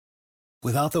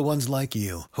Without the ones like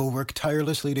you, who work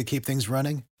tirelessly to keep things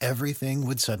running, everything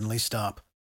would suddenly stop.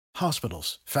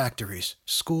 Hospitals, factories,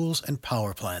 schools, and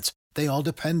power plants, they all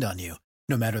depend on you.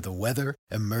 No matter the weather,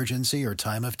 emergency, or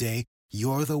time of day,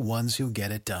 you're the ones who get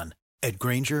it done. At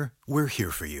Grainger, we're here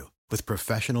for you with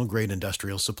professional-grade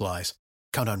industrial supplies.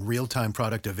 Count on real-time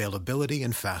product availability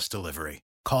and fast delivery.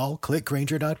 Call, click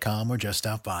Grainger.com, or just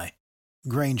stop by.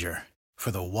 Grainger, for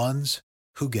the ones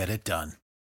who get it done.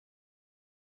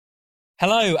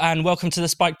 Hello and welcome to the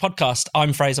Spiked podcast.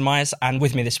 I'm Fraser Myers, and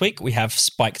with me this week we have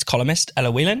Spiked columnist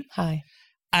Ella Whelan. Hi.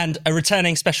 And a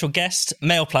returning special guest,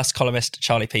 Mail Plus columnist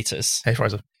Charlie Peters. Hey,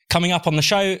 Fraser. Coming up on the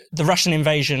show, the Russian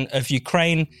invasion of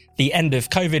Ukraine, the end of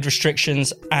COVID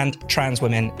restrictions, and trans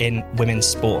women in women's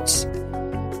sports.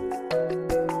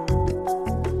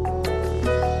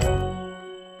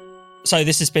 So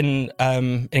this has been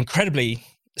an incredibly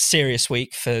serious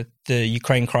week for the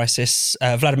Ukraine crisis.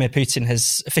 Vladimir Putin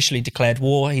has officially declared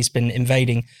war. He's been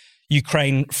invading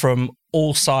Ukraine from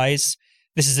all sides.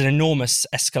 This is an enormous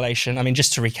escalation. I mean,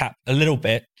 just to recap a little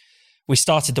bit, we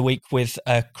started the week with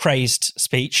a crazed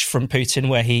speech from Putin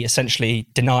where he essentially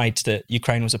denied that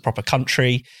Ukraine was a proper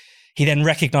country. He then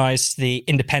recognized the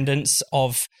independence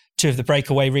of two of the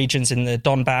breakaway regions in the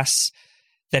Donbass.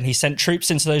 Then he sent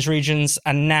troops into those regions,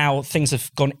 and now things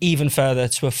have gone even further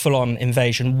to a full-on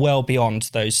invasion well beyond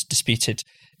those disputed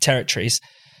territories.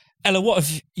 Ella, what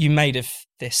have you made of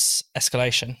this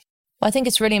escalation? Well, I think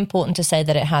it's really important to say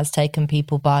that it has taken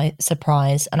people by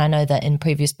surprise. And I know that in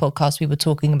previous podcasts, we were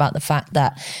talking about the fact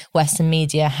that Western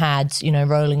media had,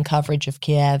 rolling coverage of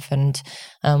Kiev and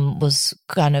was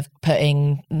kind of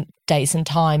putting dates and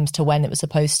times to when it was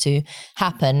supposed to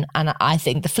happen. And I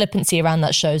think the flippancy around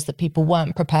that shows that people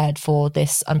weren't prepared for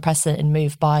this unprecedented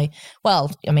move by,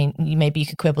 maybe you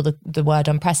could quibble the word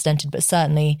unprecedented, but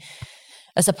certainly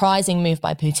a surprising move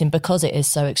by Putin because it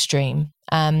is so extreme.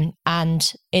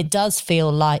 And it does feel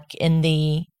like in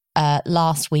the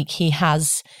last week he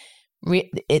has,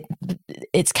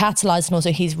 it's catalyzed and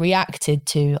also he's reacted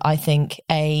to, I think,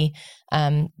 a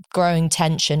growing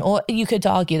tension, or you could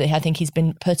argue that I think he's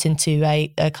been put into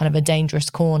a kind of a dangerous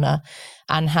corner,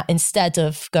 and instead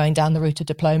of going down the route of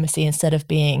diplomacy, instead of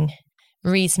being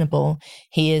reasonable,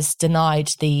 he has denied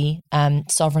the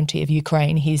sovereignty of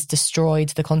Ukraine. He's destroyed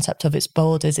the concept of its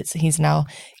borders. He's now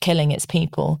killing its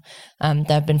people. There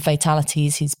have been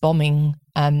fatalities. He's bombing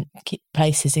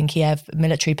places in Kiev,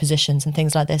 military positions and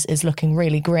things like this is looking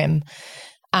really grim.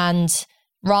 And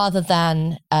rather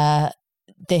than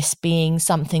this being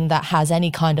something that has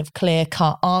any kind of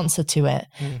clear-cut answer to it,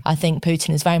 I think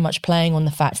Putin is very much playing on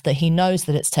the fact that he knows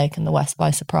that it's taken the West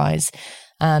by surprise.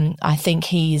 I think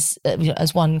he's,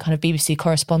 as one kind of BBC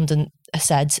correspondent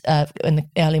said in the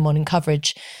early morning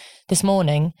coverage this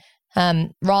morning,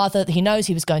 rather, he knows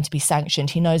he was going to be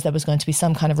sanctioned. He knows there was going to be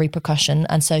some kind of repercussion.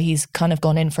 And so he's kind of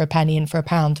gone in for a penny, in for a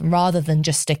pound. And rather than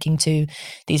just sticking to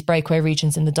these breakaway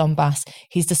regions in the Donbass,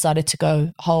 he's decided to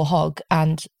go whole hog.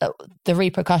 And the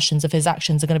repercussions of his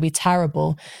actions are going to be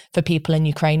terrible for people in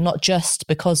Ukraine, not just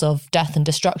because of death and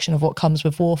destruction of what comes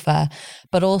with warfare,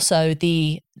 but also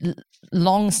the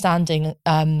long-standing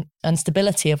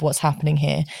instability of what's happening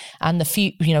here, and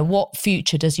what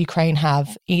future does Ukraine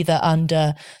have, either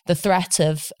under the threat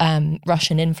of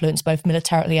Russian influence, both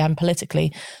militarily and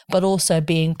politically, but also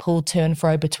being pulled to and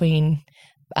fro between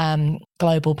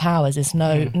global powers is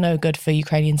no good for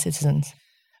Ukrainian citizens.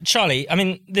 Charlie, I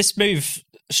mean, this move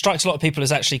strikes a lot of people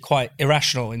as actually quite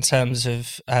irrational in terms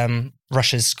of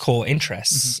Russia's core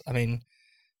interests. I mean,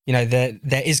 there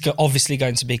is obviously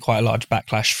going to be quite a large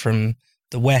backlash from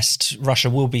the West. Russia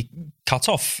will be cut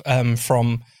off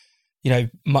from,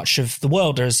 much of the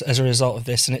world as a result of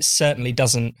this. And it certainly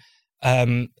doesn't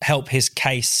help his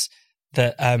case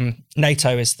that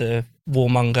NATO is the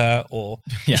warmonger, or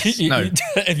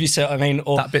if you see what I mean,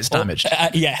 or that bit's damaged.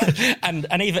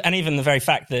 And even the very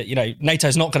fact that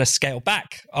NATO's not going to scale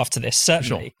back after this,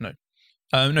 certainly. Sure,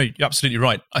 no, you're absolutely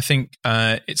right. I think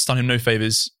it's done him no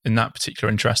favors in that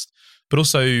particular interest. But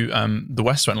also, the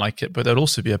West won't like it, but there'll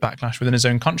also be a backlash within his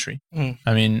own country.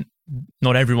 I mean,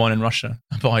 not everyone in Russia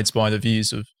abides by the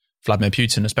views of Vladimir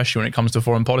Putin, especially when it comes to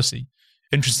foreign policy.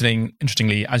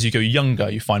 Interestingly, as you go younger,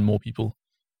 you find more people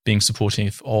being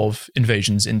supportive of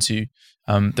invasions into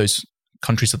those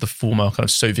countries of the former kind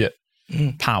of Soviet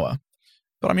power.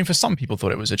 But I mean, for some people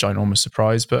thought it was a ginormous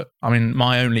surprise. But I mean,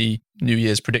 my only New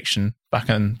Year's prediction back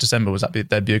in December was that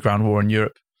there'd be a ground war in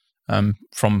Europe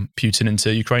from Putin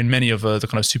into Ukraine. Many of the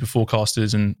kind of super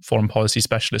forecasters and foreign policy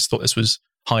specialists thought this was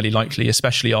highly likely,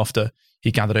 especially after he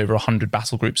gathered over 100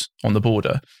 battle groups on the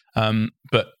border.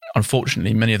 But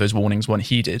unfortunately, many of those warnings weren't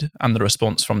heeded, and the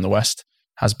response from the West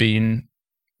has been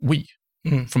weak.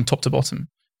 from top to bottom.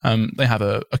 They have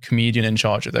a comedian in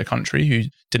charge of their country who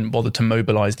didn't bother to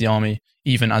mobilize the army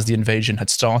even as the invasion had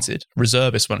started.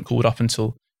 Reservists weren't called up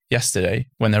until yesterday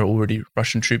when there were already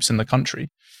Russian troops in the country.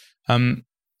 And,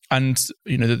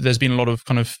 there's been a lot of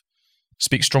kind of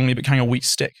speak strongly but carrying a weak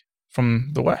stick from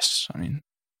the West. I mean,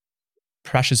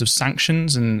 pressures of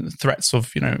sanctions and threats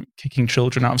of, kicking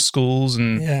children out of schools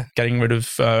and getting rid of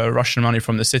Russian money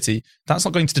from the city. That's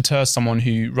not going to deter someone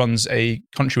who runs a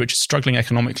country which is struggling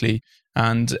economically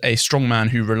and a strongman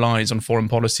who relies on foreign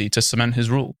policy to cement his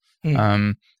rule.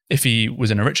 If he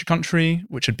was in a richer country,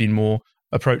 which had been more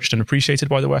approached and appreciated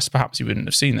by the West, perhaps he wouldn't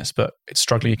have seen this, but it's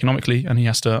struggling economically and he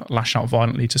has to lash out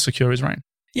violently to secure his reign.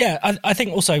 Yeah, I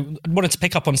think also wanted to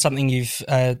pick up on something you've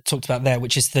talked about there,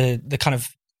 which is the kind of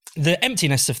the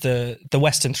emptiness of the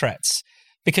Western threats,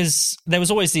 because there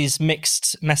was always these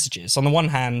mixed messages. On the one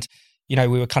hand, we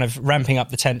were kind of ramping up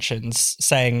the tensions,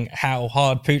 saying how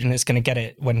hard Putin is going to get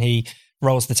it when he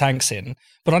rolls the tanks in.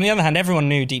 But on the other hand, everyone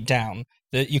knew deep down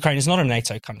that Ukraine is not a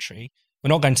NATO country. We're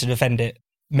not going to defend it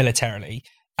militarily.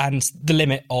 And the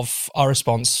limit of our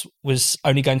response was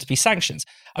only going to be sanctions.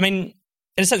 I mean,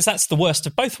 in a sense, that's the worst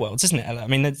of both worlds, isn't it, Ella? I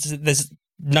mean, there's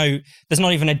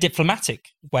not even a diplomatic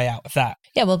way out of that.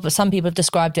 Yeah, well, but some people have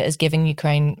described it as giving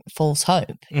Ukraine false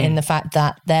hope in the fact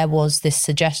that there was this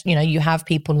suggestion, you have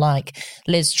people like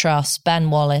Liz Truss,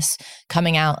 Ben Wallace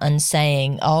coming out and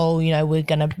saying, we're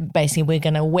going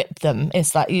to whip them.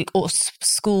 It's like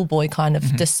schoolboy kind of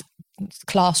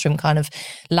classroom kind of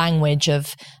language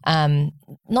of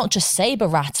not just saber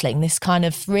rattling, this kind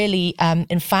of really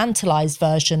infantilized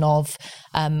version of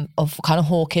kind of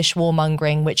hawkish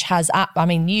warmongering, which has,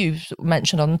 you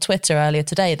mentioned on Twitter earlier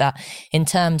today that in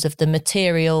terms of the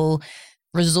material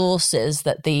resources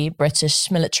that the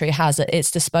British military has at its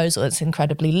disposal, it's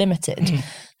incredibly limited.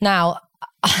 Now,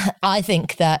 I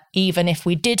think that even if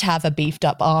we did have a beefed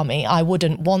up army, I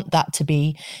wouldn't want that to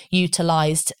be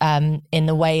utilised in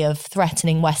the way of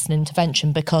threatening Western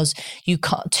intervention, because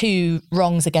two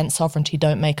wrongs against sovereignty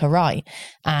don't make a right.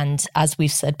 And as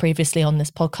we've said previously on this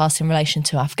podcast, in relation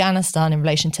to Afghanistan, in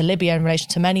relation to Libya, in relation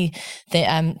to many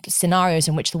scenarios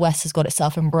in which the West has got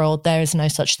itself embroiled, there is no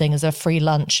such thing as a free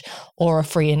lunch or a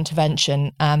free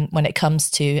intervention. When it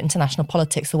comes to international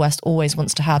politics, the West always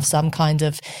wants to have some kind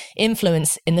of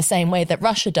influence in the same way that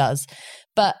Russia does.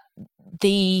 But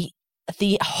the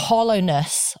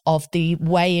hollowness of the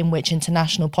way in which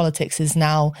international politics is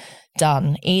now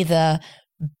done, either,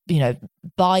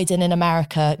 Biden in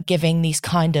America giving these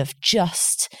kind of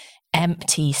just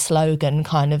empty slogan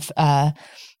kind of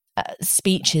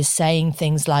speeches saying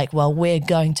things like, well, we're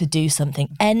going to do something,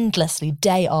 endlessly,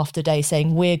 day after day,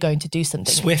 saying we're going to do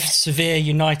something. Swift, severe,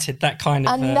 united, that kind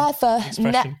of and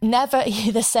never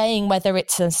either saying whether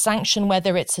it's a sanction,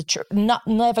 whether it's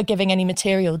never giving any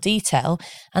material detail.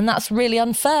 And that's really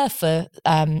unfair for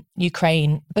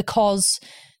Ukraine, because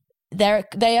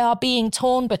they are being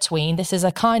torn between, this is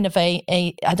a kind of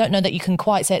I don't know that you can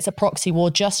quite say it's a proxy war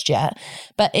just yet,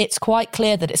 but it's quite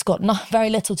clear that it's got very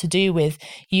little to do with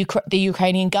the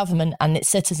Ukrainian government and its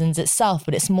citizens itself,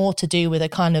 but it's more to do with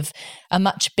a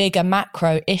much bigger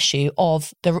macro issue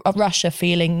of Russia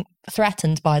feeling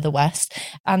threatened by the West.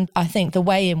 And I think the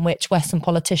way in which Western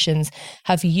politicians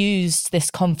have used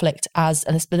this conflict and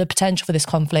the potential for this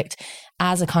conflict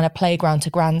as a kind of playground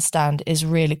to grandstand is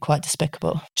really quite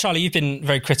despicable. Charlie, you've been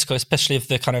very critical, especially of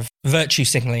the kind of virtue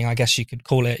signalling, I guess you could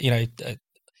call it.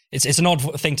 It's an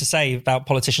odd thing to say about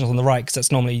politicians on the right, because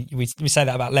that's normally, we say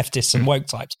that about leftists and woke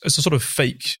types. It's a sort of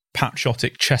fake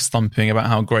patriotic chest thumping about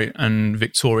how great and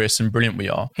victorious and brilliant we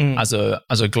are as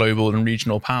a global and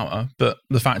regional power. But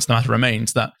the fact of the matter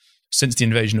remains that since the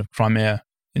invasion of Crimea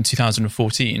in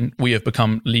 2014, we have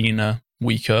become leaner,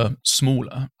 weaker,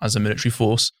 smaller as a military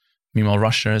force. Meanwhile,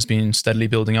 Russia has been steadily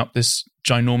building up this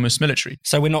ginormous military.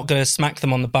 So we're not going to smack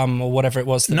them on the bum or whatever it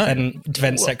was that Ben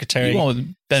Defence Secretary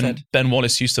said. Ben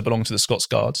Wallace used to belong to the Scots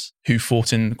Guards, who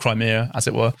fought in Crimea, as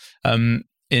it were, in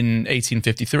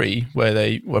 1853, where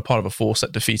they were part of a force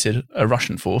that defeated a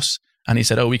Russian force. And he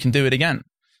said, we can do it again.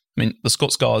 I mean, the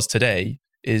Scots Guards today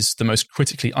is the most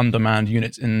critically undermanned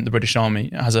unit in the British Army.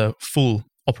 It has a full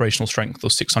operational strength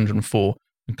of 604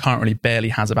 and currently barely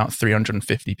has about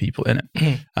 350 people in it.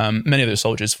 Many of those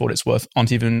soldiers, for what it's worth,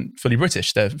 aren't even fully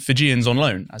British. They're Fijians on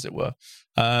loan, as it were.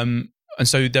 And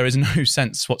so there is no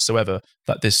sense whatsoever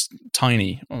that this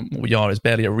tiny, what we are is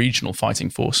barely a regional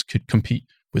fighting force, could compete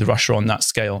with Russia on that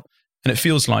scale. And it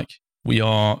feels like we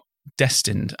are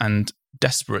destined and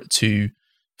desperate to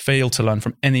fail to learn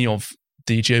from any of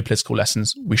the geopolitical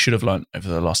lessons we should have learned over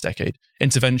the last decade.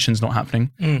 Intervention's not happening.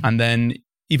 And then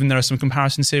even there are some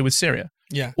comparisons here with Syria.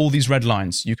 Yeah. All these red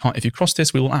lines, if you cross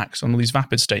this, we will act on all these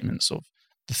vapid statements of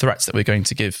the threats that we're going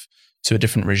to give to a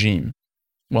different regime.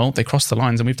 Well, they crossed the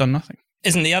lines and we've done nothing.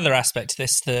 Isn't the other aspect to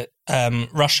this that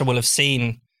Russia will have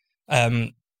seen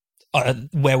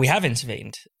where we have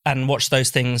intervened and watched those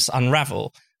things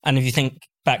unravel? And if you think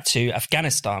back to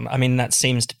Afghanistan, I mean, that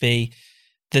seems to be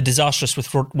the disastrous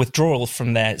withdrawal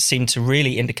from there seemed to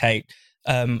really indicate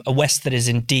a West that is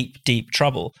in deep, deep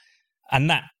trouble. And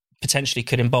that potentially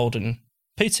could embolden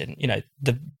Putin. You know,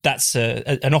 that's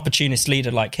an opportunist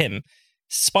leader like him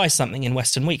spies something in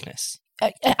Western weakness.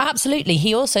 Absolutely.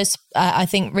 He also, I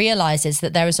think, realizes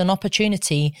that there is an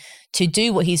opportunity to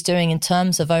do what he's doing in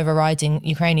terms of overriding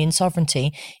Ukrainian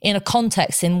sovereignty in a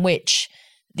context in which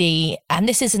and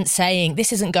this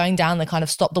isn't going down the kind of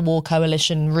stop the war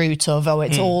coalition route of,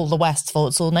 it's all the West's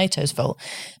fault, it's all NATO's fault.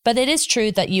 But it is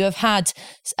true that you have had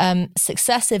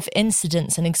successive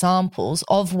incidents and examples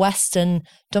of Western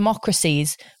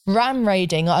democracies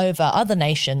ram-raiding over other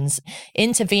nations,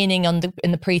 intervening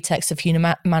in the pretext of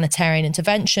humanitarian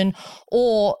intervention,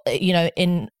 or,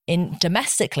 in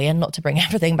domestically, and not to bring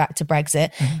everything back to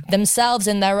Brexit, themselves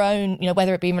in their own,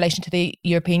 whether it be in relation to the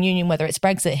European Union, whether it's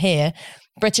Brexit here,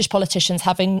 British politicians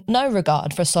having no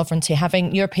regard for sovereignty,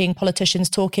 having European politicians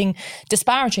talking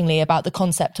disparagingly about the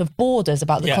concept of borders,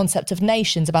 about the concept of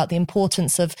nations, about the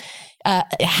importance of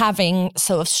having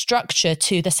sort of structure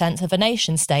to the sense of a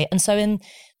nation state. And so in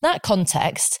that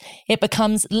context, it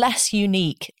becomes less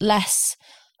unique, less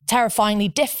terrifyingly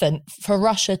different for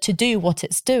Russia to do what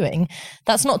it's doing.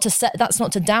 That's not to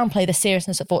downplay the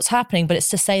seriousness of what's happening, but it's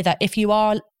to say that if you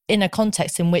are in a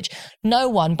context in which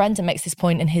Brendan makes this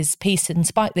point in his piece in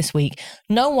Spike this week,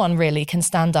 no one really can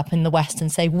stand up in the West and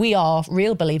say we are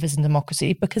real believers in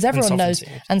democracy because everyone knows,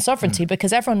 and sovereignty,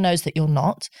 because everyone knows that you're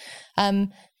not.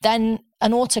 Then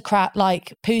an autocrat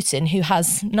like Putin, who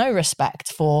has no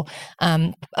respect for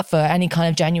any kind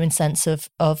of genuine sense of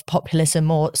populism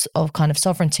or of kind of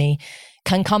sovereignty,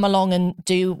 can come along and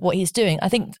do what he's doing. I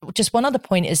think just one other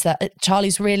point is that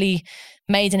Charlie's really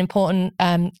made an important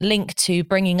link to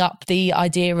bringing up the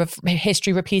idea of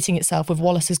history repeating itself with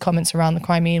Wallace's comments around the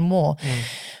Crimean War,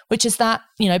 which is that,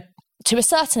 to a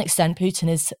certain extent, Putin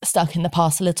is stuck in the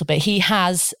past a little bit. He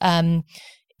has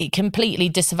completely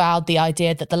disavowed the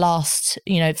idea that the last,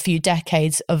 few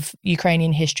decades of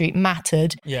Ukrainian history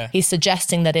mattered. Yeah. He's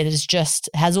suggesting that it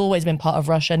has always been part of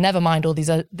Russia, never mind all these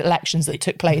elections that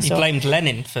took place. He blamed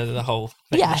Lenin for the whole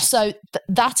thing. Yeah, so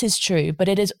that is true. But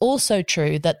it is also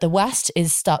true that the West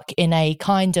is stuck in a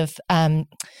kind of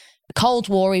Cold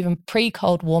War, even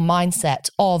pre-Cold War mindset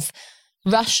of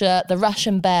Russia, the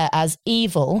Russian bear as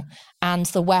evil, and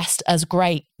the West as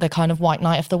great, the kind of white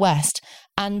knight of the West.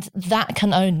 And that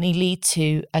can only lead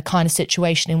to a kind of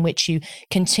situation in which you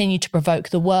continue to provoke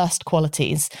the worst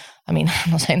qualities. I mean,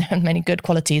 I'm not saying there are many good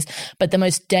qualities, but the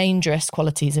most dangerous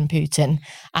qualities in Putin.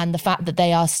 And the fact that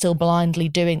they are still blindly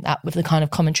doing that with the kind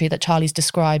of commentary that Charlie's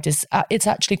described it's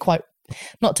actually quite,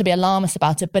 not to be alarmist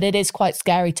about it, but it is quite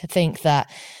scary to think that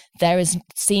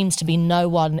seems to be no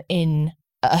one in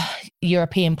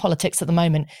European politics at the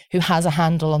moment who has a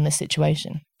handle on this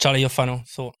situation. Charlie, your final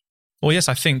thought? Well, yes,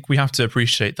 I think we have to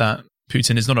appreciate that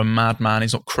Putin is not a madman.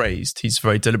 He's not crazed. He's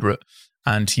very deliberate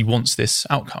and he wants this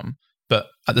outcome. But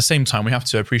at the same time, we have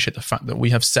to appreciate the fact that we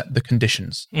have set the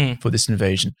conditions for this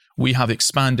invasion. We have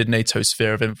expanded NATO's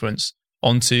sphere of influence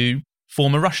onto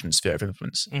former Russian sphere of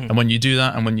influence. And when you do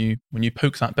that and when you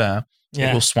poke that bear,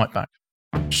 it will swipe back.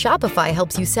 Shopify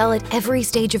helps you sell at every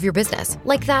stage of your business.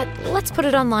 Like that, let's put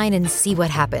it online and see what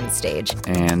happens stage.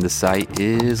 And the site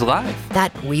is live.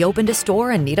 That we opened a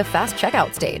store and need a fast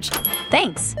checkout stage.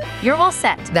 Thanks. You're all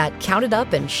set. That count it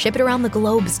up and ship it around the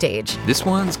globe stage. This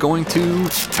one's going to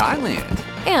Thailand.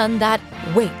 And that,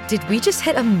 wait, did we just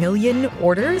hit 1 million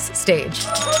orders stage?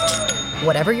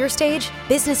 Whatever your stage,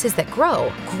 businesses that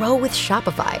grow with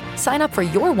Shopify. Sign up for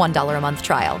your $1 a month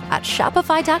trial at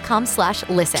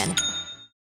shopify.com/listen.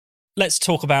 Let's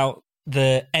talk about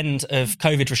the end of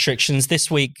COVID restrictions. This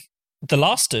week, the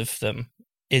last of them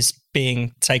is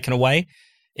being taken away.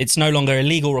 It's no longer a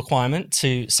legal requirement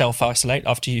to self-isolate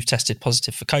after you've tested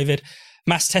positive for COVID.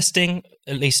 Mass testing,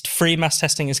 at least free mass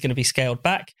testing, is going to be scaled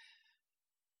back.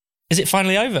 Is it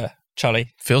finally over, Charlie?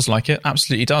 Feels like it.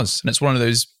 Absolutely does. And it's one of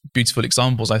those beautiful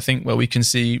examples, I think, where we can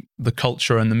see the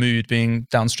culture and the mood being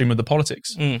downstream of the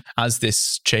politics. As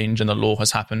this change in the law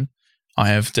has happened, I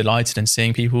have delighted in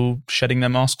seeing people shedding their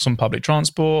masks on public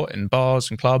transport, in bars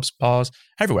and clubs, bars,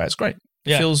 everywhere. It's great.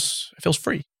 It feels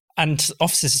free. And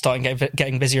offices are starting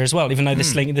getting busier as well, even though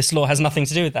this law has nothing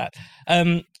to do with that.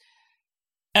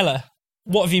 Ella,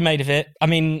 what have you made of it? I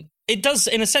mean, it does,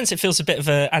 in a sense, it feels a bit of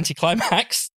an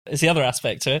anticlimax, is the other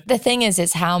aspect to it. The thing is,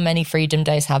 it's how many freedom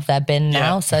days have there been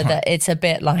now, so that it's a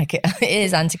bit like, it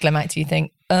is anticlimactic. You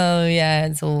think, oh yeah,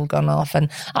 it's all gone off. And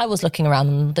I was looking around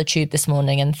on the tube this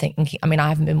morning and thinking, I mean, I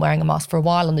haven't been wearing a mask for a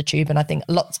while on the tube, and I think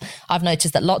I've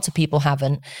noticed that lots of people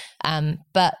haven't.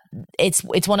 But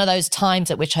it's one of those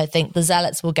times at which I think the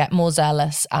zealots will get more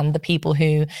zealous, and the people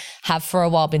who have for a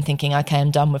while been thinking, okay, I'm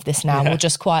done with this now, will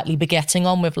just quietly be getting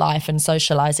on with life and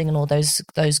socializing and all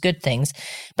those good things.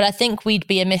 But I think we'd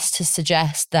be amiss to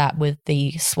suggest that with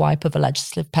the swipe of a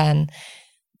legislative pen,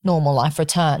 normal life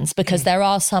returns, because there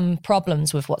are some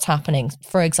problems with what's happening.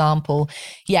 For example,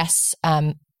 yes,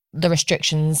 the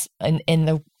restrictions in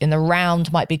the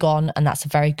round might be gone, and that's a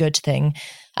very good thing.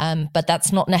 But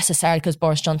that's not necessarily because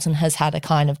Boris Johnson has had a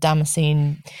kind of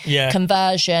Damascene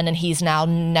conversion, and he's now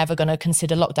never going to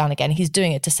consider lockdown again. He's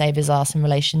doing it to save his ass in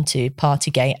relation to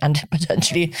Partygate and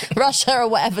potentially Russia or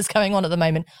whatever's going on at the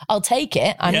moment. I'll take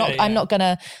it. I'm not going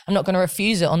to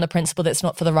refuse it on the principle that it's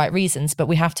not for the right reasons. But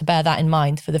we have to bear that in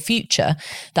mind for the future,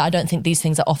 that I don't think these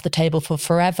things are off the table for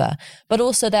forever. But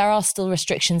also there are still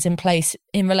restrictions in place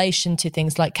in relation to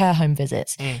things like care home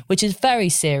visits, which is very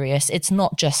serious. It's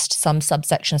not just some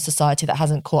subsection of society that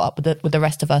hasn't caught up with the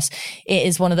rest of us. It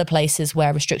is one of the places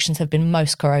where restrictions have been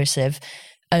most corrosive.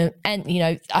 And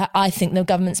I think the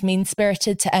government's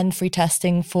mean-spirited to end free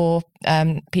testing for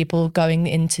people going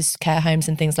into care homes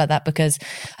and things like that, because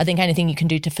I think anything you can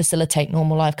do to facilitate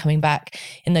normal life coming back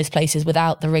in those places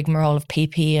without the rigmarole of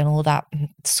PPE and all that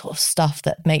sort of stuff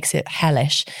that makes it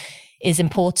hellish is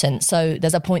important. So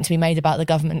there's a point to be made about the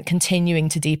government continuing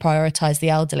to deprioritise the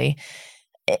elderly.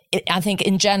 I think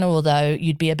in general, though,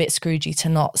 you'd be a bit Scroogey to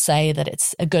not say that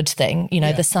it's a good thing.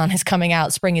 The sun is coming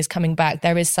out, spring is coming back.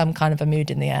 There is some kind of a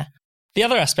mood in the air. The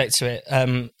other aspect to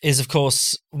it is, of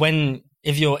course,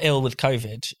 if you're ill with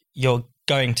COVID, you're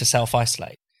going to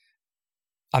self-isolate.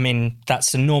 I mean,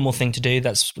 that's a normal thing to do.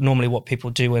 That's normally what people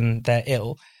do when they're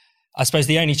ill. I suppose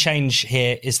the only change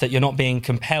here is that you're not being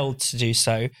compelled to do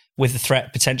so with the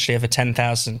threat potentially of a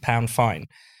 £10,000 fine.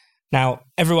 Now,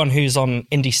 everyone who's on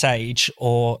Indie Sage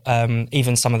or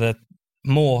even some of the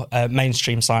more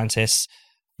mainstream scientists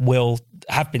will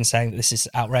have been saying that this is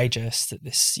outrageous, that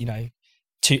this,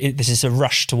 this is a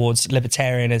rush towards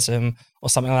libertarianism or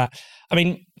something like that. I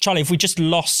mean, Charlie, if we just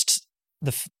lost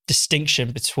the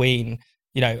distinction between,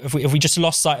 if we just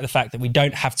lost sight of the fact that we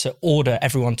don't have to order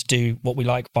everyone to do what we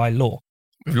like by law.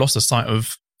 We've lost the sight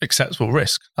of acceptable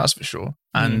risk, that's for sure.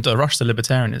 And a rush to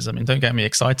libertarianism. I mean, don't get me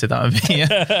excited. That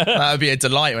would be a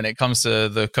delight when it comes to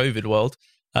the COVID world.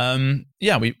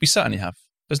 We certainly have.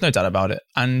 There's no doubt about it.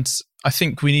 And I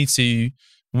think we need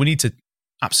to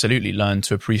absolutely learn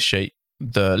to appreciate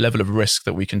the level of risk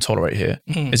that we can tolerate here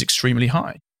is extremely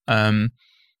high.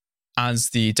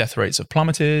 As the death rates have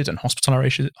plummeted and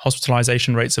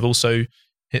hospitalization rates have also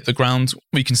hit the ground,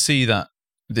 we can see that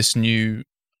this new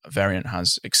variant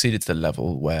has exceeded the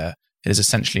level where it is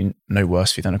essentially no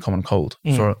worse for you than a common cold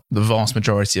for the vast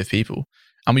majority of people.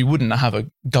 And we wouldn't have a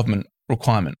government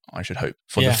requirement, I should hope,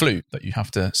 for the flu, that you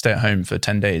have to stay at home for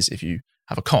 10 days if you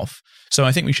have a cough. So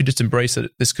I think we should just embrace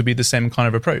that this could be the same kind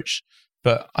of approach.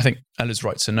 But I think Ella's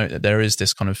right to note that there is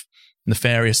this kind of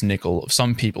nefarious niggle of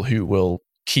some people who will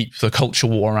keep the culture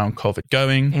war around COVID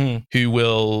going, who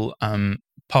will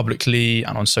publicly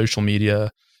and on social media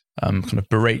kind of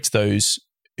berate those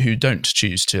who don't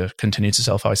choose to continue to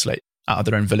self-isolate out of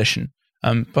their own volition.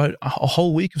 But a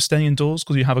whole week of staying indoors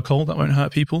because you have a cold, that won't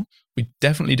hurt people. We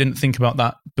definitely didn't think about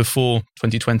that before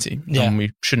 2020, and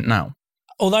we shouldn't now.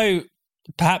 Although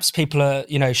perhaps people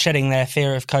are, shedding their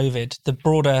fear of COVID, the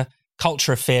broader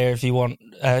culture of fear, if you want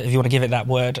to give it that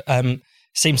word,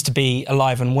 seems to be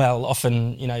alive and well.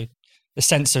 Often, the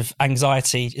sense of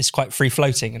anxiety is quite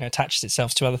free-floating and attaches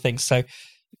itself to other things. So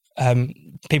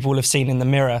people will have seen in the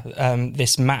mirror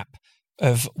this map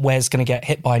of where's going to get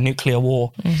hit by nuclear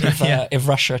war if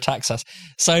Russia attacks us.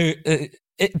 So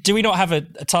do we not have a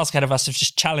task ahead of us of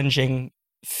just challenging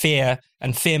fear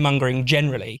and fear-mongering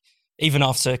generally, even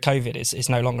after COVID is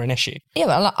no longer an issue? Yeah,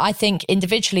 well, I think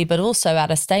individually, but also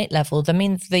at a state level. I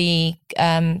mean, the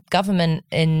government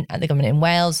in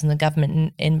Wales and the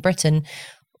government in Britain,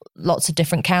 lots of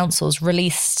different councils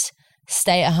released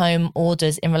stay-at-home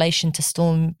orders in relation to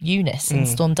Storm Eunice and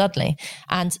Storm Dudley.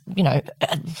 And,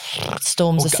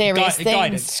 storms are serious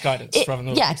things. Guidance rather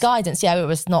than orders. Guidance. Yeah, it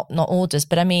was not orders.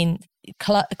 But I mean,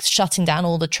 shutting down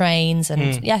all the trains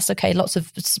and yes, okay, lots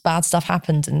of bad stuff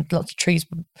happened and lots of trees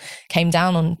came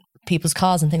down on people's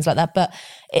cars and things like that. But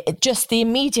just the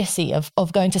immediacy of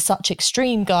going to such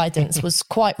extreme guidance was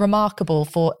quite remarkable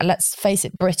for, let's face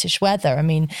it, British weather. I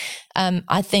mean,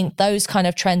 I think those kind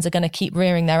of trends are going to keep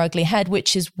rearing their ugly head,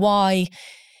 which is why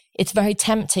it's very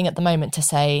tempting at the moment to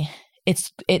say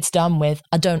it's done with.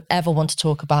 I don't ever want to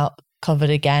talk about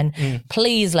COVID again.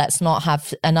 Please, let's not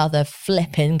have another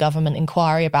flipping government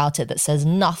inquiry about it that says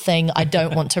nothing. I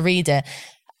don't want to read it.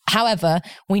 However,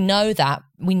 we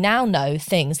now know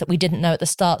things that we didn't know at the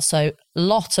start. So a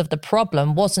lot of the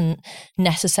problem wasn't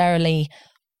necessarily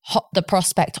the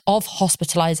prospect of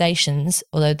hospitalizations,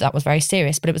 although that was very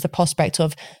serious, but it was the prospect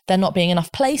of there not being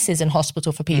enough places in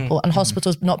hospital for people and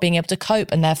hospitals not being able to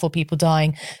cope and therefore people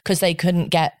dying because they couldn't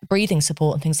get breathing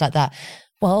support and things like that.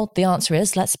 Well, the answer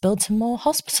is let's build some more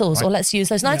hospitals, or let's use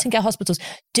those Nightingale hospitals.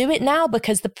 Do it now,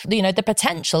 because the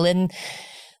potential in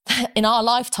our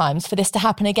lifetimes for this to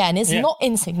happen again is not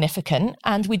insignificant,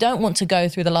 and we don't want to go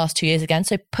through the last 2 years again.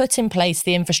 So put in place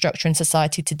the infrastructure in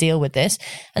society to deal with this,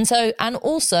 and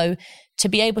also to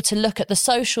be able to look at the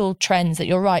social trends that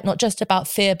you're right, not just about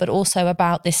fear, but also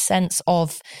about this sense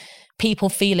of people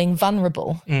feeling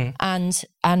vulnerable and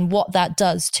what that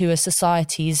does to a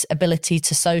society's ability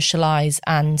to socialize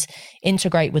and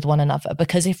integrate with one another.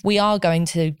 Because if we are going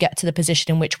to get to the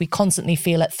position in which we constantly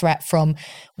feel at threat from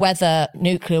weather,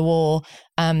 nuclear war,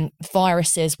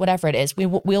 viruses, whatever it is,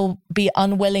 we'll be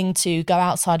unwilling to go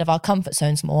outside of our comfort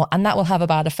zones more, and that will have a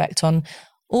bad effect on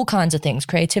all kinds of things: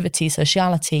 creativity,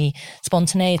 sociality,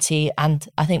 spontaneity. And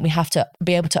I think we have to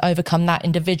be able to overcome that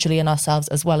individually in ourselves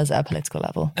as well as at a political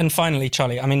level. And finally,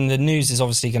 Charlie, I mean, the news is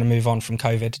obviously going to move on from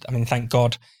COVID. I mean, thank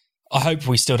God. I hope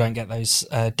we still don't get those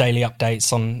daily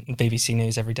updates on BBC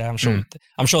News every day. I'm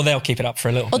sure they'll keep it up for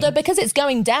a little bit. Although because it's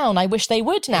going down, I wish they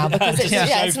would now, because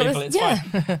it's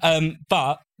fine.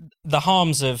 But the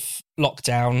harms of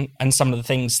lockdown and some of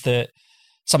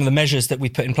the measures that we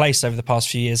put in place over the past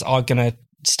few years are going to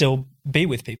still be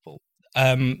with people.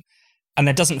 And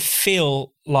it doesn't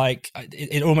feel like,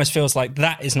 it almost feels like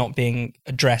that is not being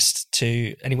addressed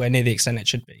to anywhere near the extent it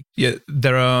should be. Yeah,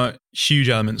 there are huge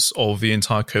elements of the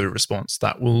entire COVID response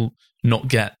that will not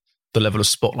get the level of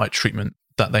spotlight treatment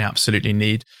that they absolutely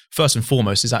need. First and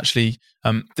foremost is actually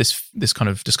this kind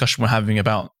of discussion we're having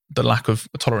about the lack of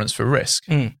tolerance for risk.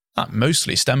 That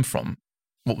mostly stemmed from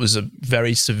what was a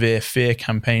very severe fear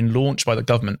campaign launched by the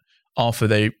government after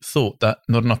they thought that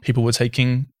not enough people were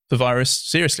taking the virus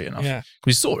seriously enough. Yeah.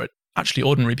 We saw it. Actually,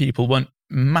 ordinary people weren't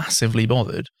massively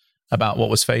bothered about what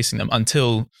was facing them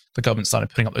until the government started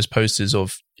putting up those posters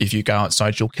of, if you go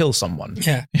outside, you'll kill someone.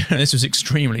 Yeah. This was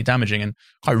extremely damaging and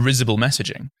quite risible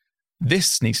messaging.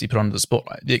 This needs to be put under the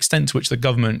spotlight. The extent to which the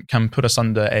government can put us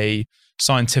under a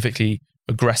scientifically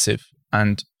aggressive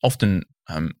and often,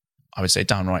 I would say,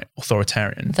 downright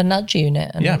authoritarian. The nudge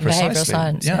unit and behavioural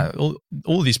science. Yeah,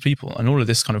 all these people and all of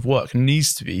this kind of work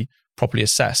needs to be properly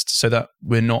assessed so that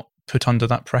we're not put under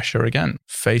that pressure again,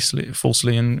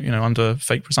 falsely and under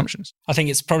fake presumptions. I think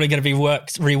it's probably going to be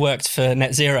reworked for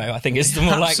net zero. I think it's the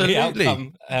more likely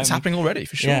outcome. It's happening already,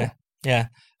 for sure. Yeah.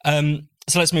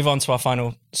 So let's move on to our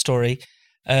final story.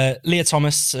 Leah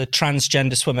Thomas, a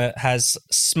transgender swimmer, has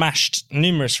smashed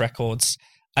numerous records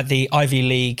at the Ivy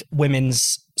League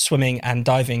Women's Swimming and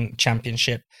Diving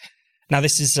Championship. Now,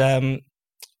 this is a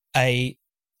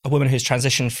woman who's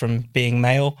transitioned from being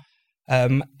male.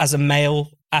 As a male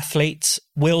athlete,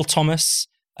 Will Thomas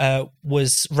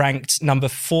was ranked number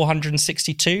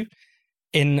 462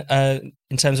 in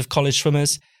terms of college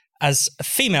swimmers. As a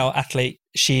female athlete,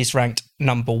 she's ranked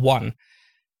number 1.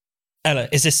 Ella,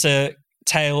 is this a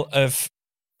tale of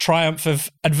triumph of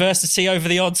adversity over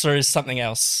the odds, or is something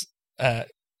else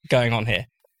going on here?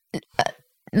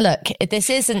 Look, this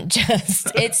isn't just,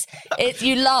 it's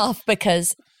you laugh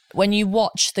because when you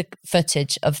watch the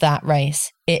footage of that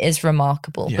race, it is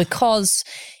remarkable because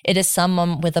it is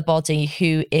someone with a body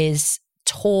who is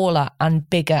taller and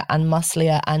bigger and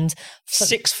musclier and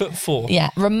 6'4". Yeah,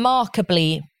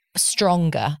 remarkably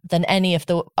stronger than any of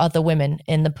the other women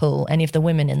in the pool,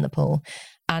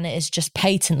 And it is just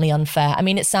patently unfair. I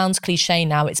mean, it sounds cliche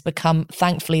now. It's become,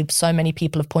 thankfully, so many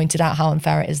people have pointed out how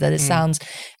unfair it is that it sounds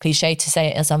cliche to say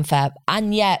it is unfair.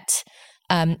 And yet,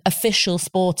 official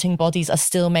sporting bodies are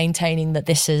still maintaining that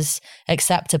this is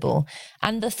acceptable.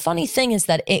 And the funny thing is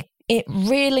that it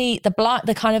really,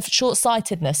 the kind of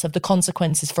short-sightedness of the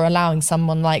consequences for allowing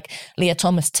someone like Leah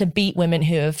Thomas to beat women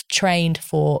who have trained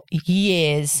for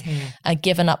years,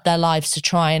 given up their lives to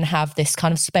try and have this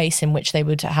kind of space in which they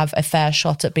would have a fair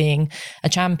shot at being a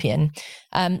champion.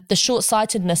 The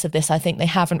short-sightedness of this, I think they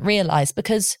haven't realised,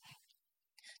 because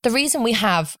the reason we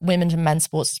have women's and men's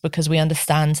sports is because we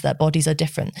understand that bodies are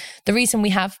different. The reason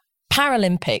we have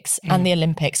Paralympics and the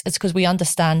Olympics, it's because we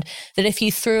understand that if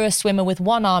you threw a swimmer with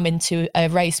one arm into a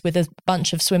race with a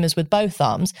bunch of swimmers with both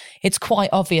arms, it's quite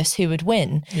obvious who would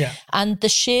win. Yeah. And the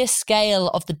sheer scale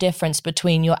of the difference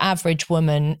between your average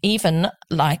woman, even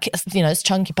like, you know, a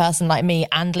chunky person like me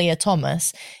and Leah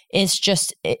Thomas, is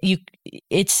just,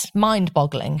 it's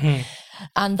mind-boggling.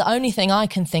 And the only thing I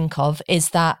can think of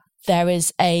is that there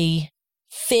is a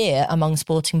fear among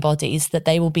sporting bodies that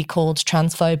they will be called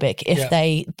transphobic if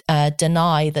they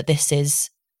deny that this is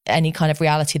any kind of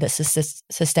reality that's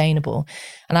sustainable.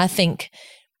 And I think,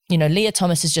 you know, Leah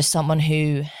Thomas is just someone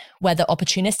who, whether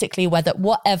opportunistically,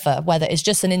 whether it's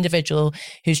just an individual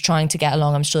who's trying to get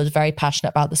along, I'm sure is very passionate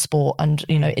about the sport. And,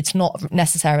 you know, it's not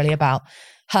necessarily about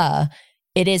her.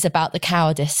 It is about the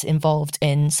cowardice involved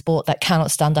in sport that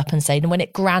cannot stand up and say, and when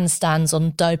it grandstands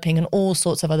on doping and all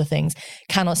sorts of other things,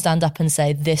 cannot stand up and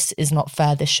say, this is not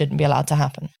fair, this shouldn't be allowed to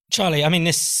happen. Charlie, I mean,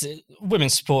 this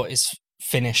women's sport is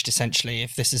finished, essentially,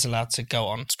 if this is allowed to go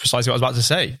on. It's precisely what I was about to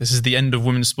say. This is the end of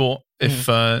women's sport if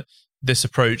this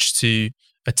approach to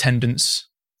attendance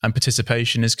and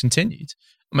participation is continued.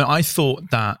 I mean, I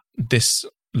thought that this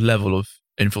level of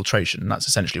infiltration, and that's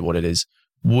essentially what it is,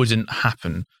 wouldn't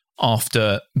happen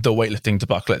after the weightlifting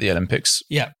debacle at the Olympics.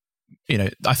 Yeah. You know,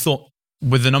 I thought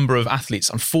with the number of athletes,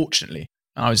 unfortunately,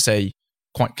 and I would say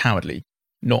quite cowardly,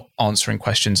 not answering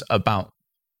questions about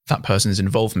that person's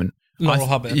involvement. Laurel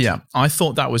Hubbard. Yeah. I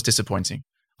thought that was disappointing.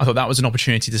 I thought that was an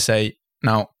opportunity to say,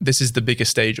 now, this is the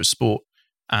biggest stage of sport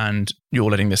and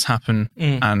you're letting this happen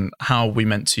and how are we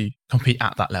meant to compete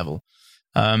at that level?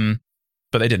 But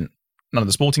they didn't. None of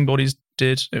the sporting bodies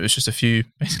did. It was just a few,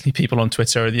 basically, people on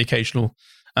Twitter or the occasional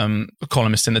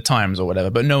columnist in the Times or whatever,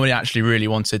 but nobody actually really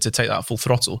wanted to take that full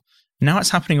throttle. Now it's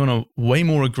happening on a way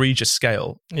more egregious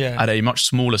scale at a much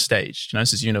smaller stage. You know,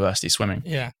 this is university swimming.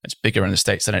 Yeah. It's bigger in the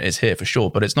States than it is here for sure,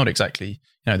 but it's not exactly,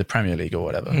 you know, the Premier League or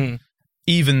whatever.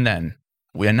 Even then,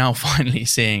 we are now finally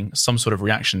seeing some sort of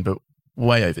reaction, but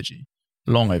way overdue,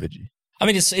 long overdue. I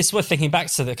mean, it's worth thinking back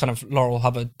to the kind of Laurel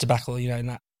Hubbard debacle, you know, in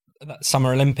that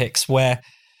Summer Olympics where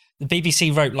the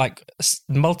BBC wrote like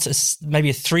maybe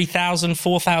a 3,000,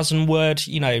 4,000 word,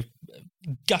 you know,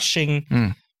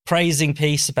 gushing, praising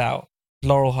piece about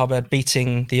Laurel Hubbard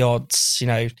beating the odds, you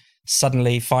know,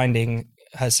 suddenly finding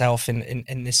herself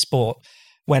in this sport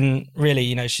when really,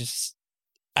 you know, she's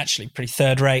actually pretty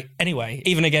third rate anyway.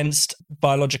 Even against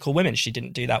biological women, she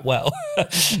didn't do that well.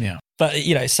 Yeah. But,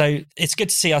 you know, so it's good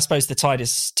to see, I suppose, the tide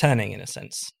is turning in a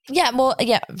sense. Yeah, well,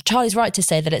 yeah, Charlie's right to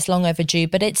say that it's long overdue,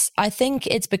 but I think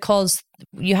it's because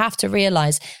you have to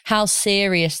realise how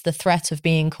serious the threat of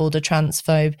being called a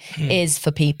transphobe is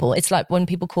for people. It's like when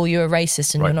people call you a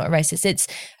racist and you're not a racist.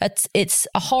 It's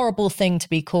a horrible thing to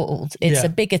be called. It's a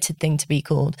bigoted thing to be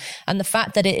called. And the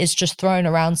fact that it is just thrown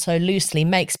around so loosely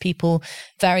makes people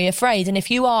very afraid. And if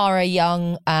you are a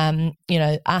young, you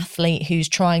know, athlete who's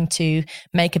trying to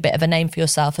make a bit of a name for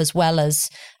yourself as well as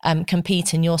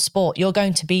compete in your sport, you're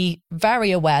going to be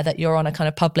very aware that you're on a kind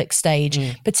of public stage,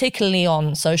 particularly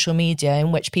on social media,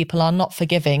 in which people are not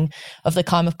forgiving of the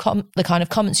kind of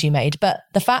comments you made. But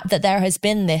the fact that there has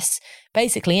been this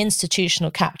basically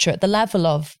institutional capture at the level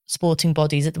of sporting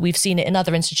bodies, that we've seen it in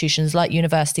other institutions like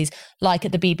universities, like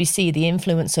at the BBC, the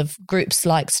influence of groups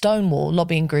like Stonewall,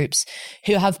 lobbying groups,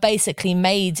 who have basically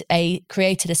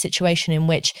created a situation in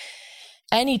which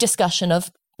any discussion of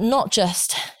not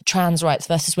just trans rights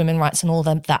versus women's rights and all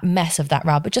that mess of that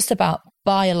row, but just about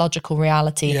biological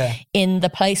reality in the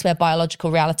place where biological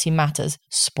reality matters,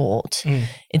 sport.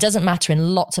 It doesn't matter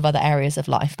in lots of other areas of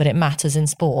life, but it matters in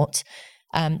sport.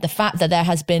 The fact that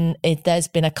there's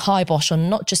been a kibosh on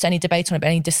not just any debate on it, but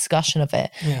any discussion of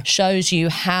it shows you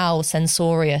how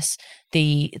censorious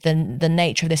the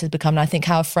nature of this has become. And I think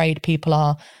how afraid people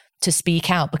are to speak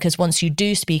out, because once you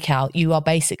do speak out, you are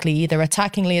basically either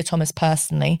attacking Leah Thomas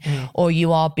personally or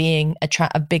you are being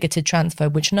a bigoted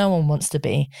transphobe, which no one wants to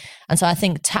be. And so I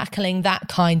think tackling that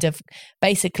kind of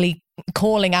basically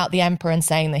calling out the emperor and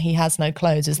saying that he has no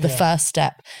clothes is the first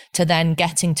step to then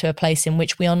getting to a place in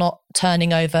which we are not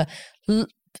turning over,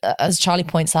 as Charlie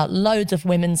points out, loads of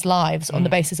women's lives on the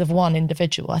basis of one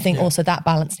individual. I think also that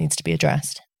balance needs to be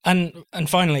addressed. And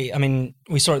finally, I mean,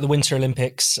 we saw at the Winter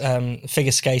Olympics,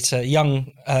 figure skater,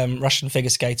 young Russian figure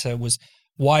skater was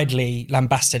widely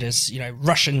lambasted as, you know,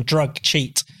 Russian drug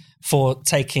cheat for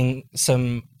taking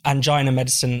some angina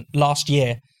medicine last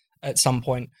year at some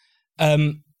point.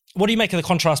 What do you make of the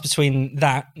contrast between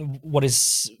that, what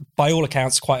is, by all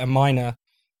accounts, quite a minor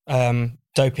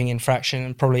doping infraction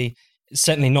and probably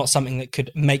certainly not something that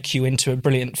could make you into a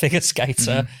brilliant figure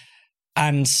skater,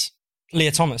 and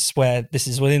Leah Thomas, where this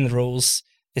is within the rules,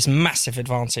 this massive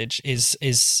advantage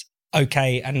is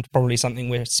okay and probably something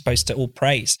we're supposed to all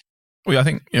praise. Well, I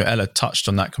think Ella touched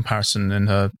on that comparison in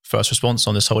her first response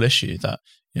on this whole issue, that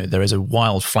there is a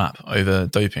wild flap over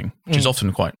doping, which is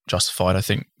often quite justified. I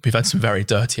think we've had some very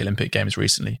dirty Olympic Games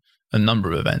recently, a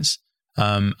number of events.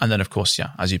 And then, of course,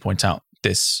 as you point out,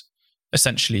 this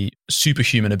essentially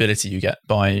superhuman ability you get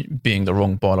by being the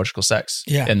wrong biological sex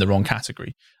in the wrong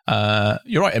category.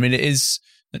 You're right. I mean,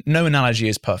 no analogy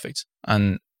is perfect.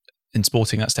 And in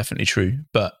sporting, that's definitely true.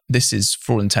 But this is,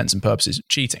 for all intents and purposes,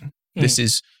 cheating. This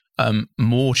is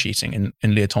more cheating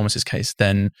in Leah Thomas's case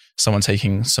than someone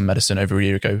taking some medicine over a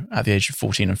year ago at the age of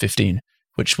 14 and 15,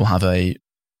 which will have a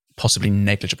possibly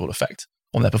negligible effect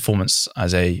on their performance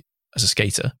as a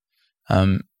skater.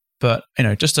 But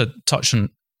just to touch on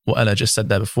what Ella just said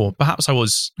there before, perhaps I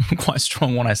was quite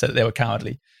strong when I said that they were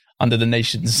cowardly under the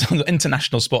nation's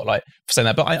international spotlight for saying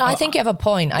that. But I think you have a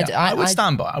point. I would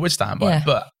stand by. I would stand by. Yeah.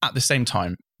 But at the same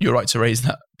time, you're right to raise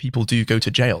that people do go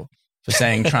to jail for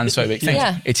saying transphobic things.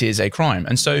 Yeah. It is a crime.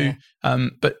 And so,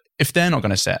 but if they're not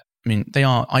going to set, they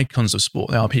are icons of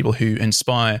sport. They are people who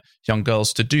inspire young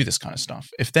girls to do this kind of stuff.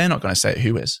 If they're not going to say it,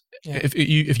 who is? Yeah. If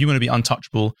you want to be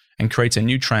untouchable and create a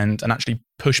new trend and actually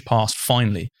push past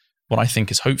finally what I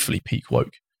think is hopefully peak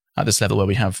woke at this level where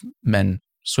we have men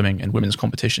swimming in women's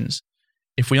competitions,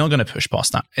 if we are going to push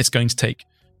past that, it's going to take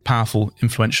powerful,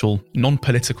 influential,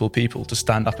 non-political people to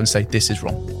stand up and say, this is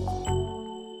wrong.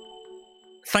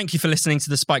 Thank you for listening to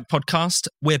the Spiked podcast.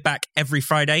 We're back every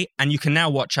Friday, and you can now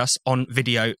watch us on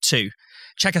video too.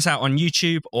 Check us out on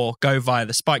YouTube or go via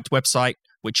the Spiked website,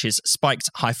 which is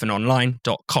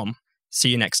spiked-online.com. See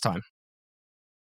you next time.